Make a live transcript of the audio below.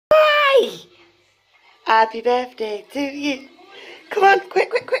birthday! Happy birthday to you. Come on, quick,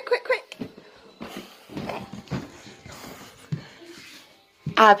 quick, quick, quick, quick.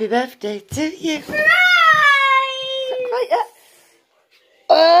 Happy birthday to you. Right, yeah.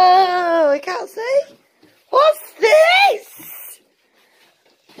 Oh, I can't see. What's this?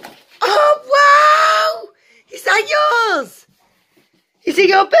 Oh, wow. Is that yours? Is it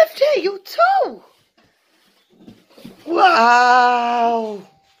your birthday? You too? Wow.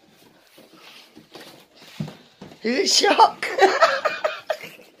 You're in shock.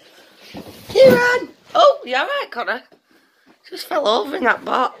 Kieron. Oh, you alright, Connor? Just fell over in that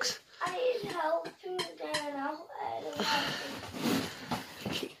box. I need help to get out.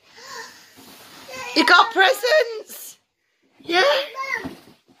 You got presents? Yeah?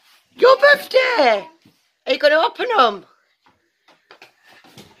 Your birthday? Are you going to open them?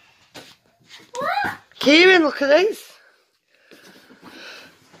 What? Kieron, look at this.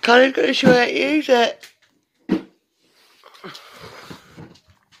 Connor's going to show you how to use it.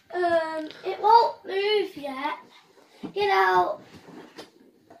 It won't move yet. Get out.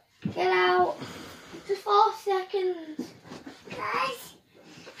 Get out. Just 4 seconds. Guys.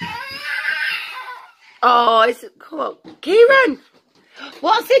 Oh, is it cool? Kieron!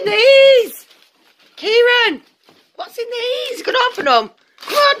 What's in these? Kieron! What's in these? You going to open them?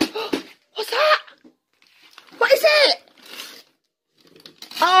 Come on! What's that? What is it?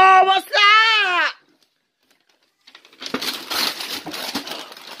 Oh, what's that?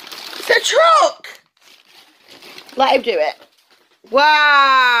 It's a truck! Let him do it.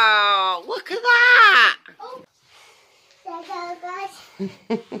 Wow! Look at that!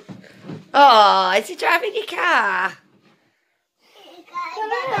 Oh, is he driving your car?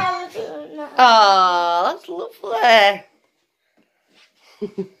 Oh, that's lovely.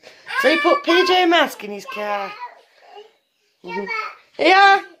 So he put PJ Mask in his car. Here,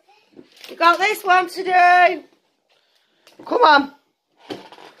 you got this one to do. Come on.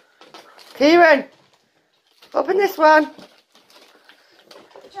 Kieron, open this one.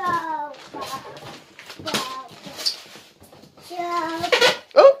 Oh.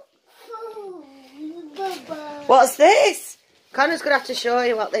 What's this? Connor's going to have to show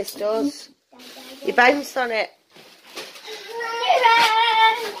you what this does. You bounce on it.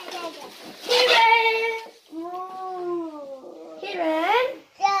 Kieron.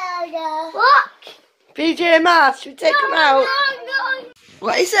 Look. PJ Masks, should we take them out? No.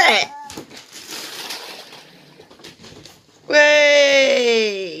 What is it?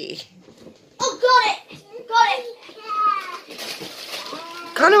 Way! Oh, got it. Got it.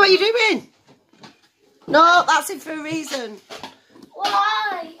 Connor, what are you doing? No, that's it for a reason.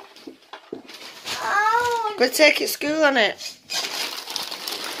 Why? Oh. Go take it to school on it.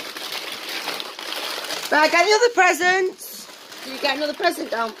 Right, get the other presents. Can you get another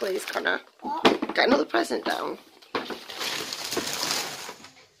present down, please, Connor? What? Get another present down.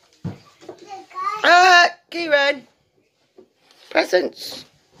 Kieron. Presents.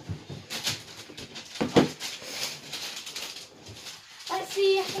 Let's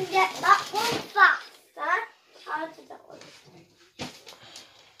see if I can get that one faster. How did that one?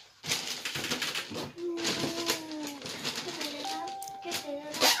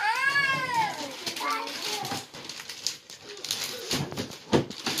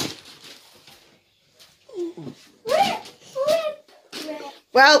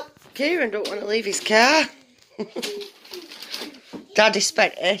 Well, Kieron don't want to leave his car. Daddy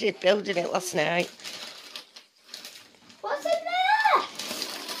spent ages building it last night. What's in there?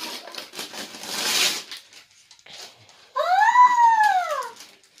 Ah!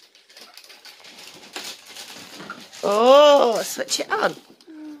 Oh, switch it on.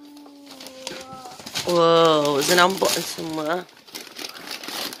 Whoa, there's an on button somewhere.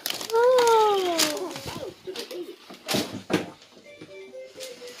 Oh.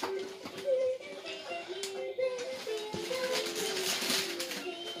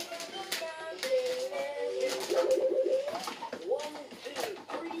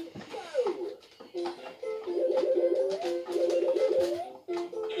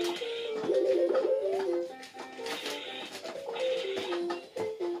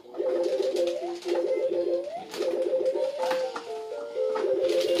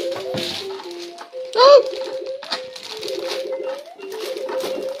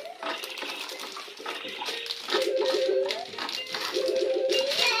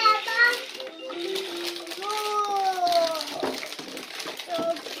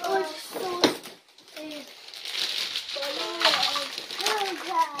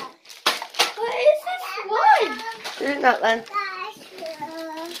 Isn't that then?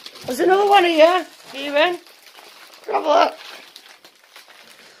 There's another one here, Kieron. Have a look.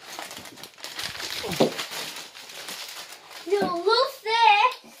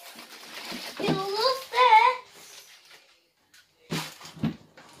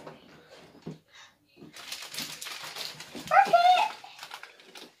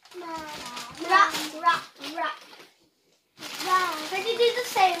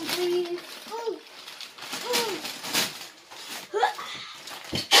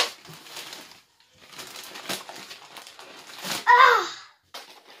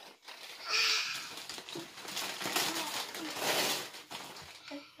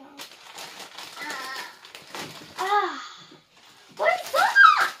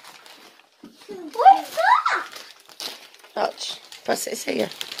 It's here.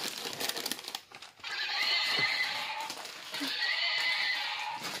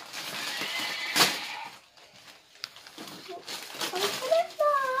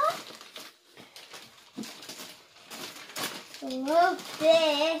 Love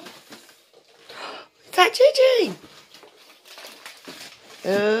this. Is that Gigi?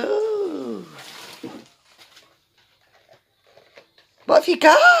 Oh. What have you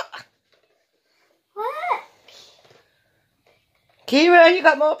got? What? Kieron, you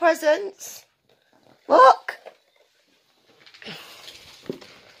got more presents. Look.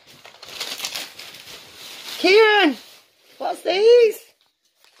 Kieron, what's these?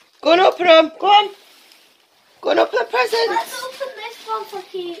 Go and open them. Go on. Go and open the presents. Let's open this one for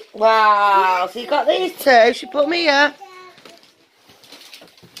you. Wow, so you got these two. She put them here.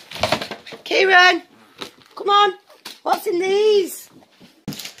 Kieron, come on. What's in these?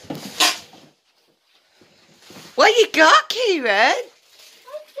 What you got, Kieron?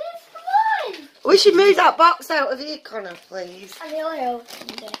 What's this? Come on. We should move that box out of here, Connor, please. I really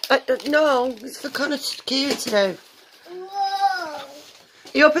opened it. No, it's for Connor Kieron to do. Whoa.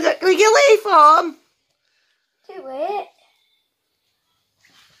 You open the... Will you leave them? Do it.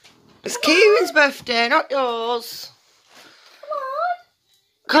 It's Kieron's birthday, not yours. Come on.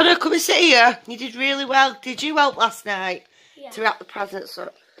 Connor, come and sit here. You did really well. Did you help last night to wrap the presents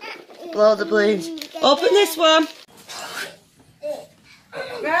up? Blow the balloons. Open this one.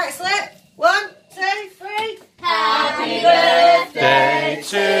 Right, slip. 1, 2, 3. Happy birthday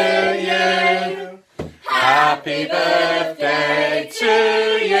to you. Happy birthday to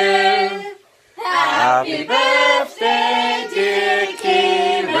you. Happy birthday, dear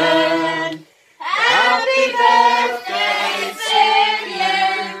Kieron. Happy birthday to you.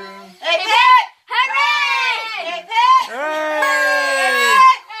 Hip hip! Hooray! Hip hip! Hooray!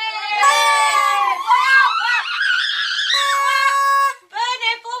 Burn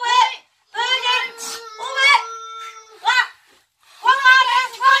it, blow it! Burn it! Blow it! One harder!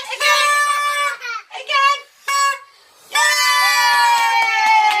 One again! Again! Yay!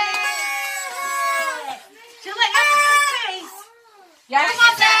 Shall we have a good piece? Yes. Come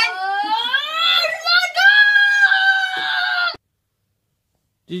on then!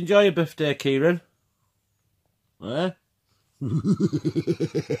 Did you enjoy your birthday, Kieron? Eh?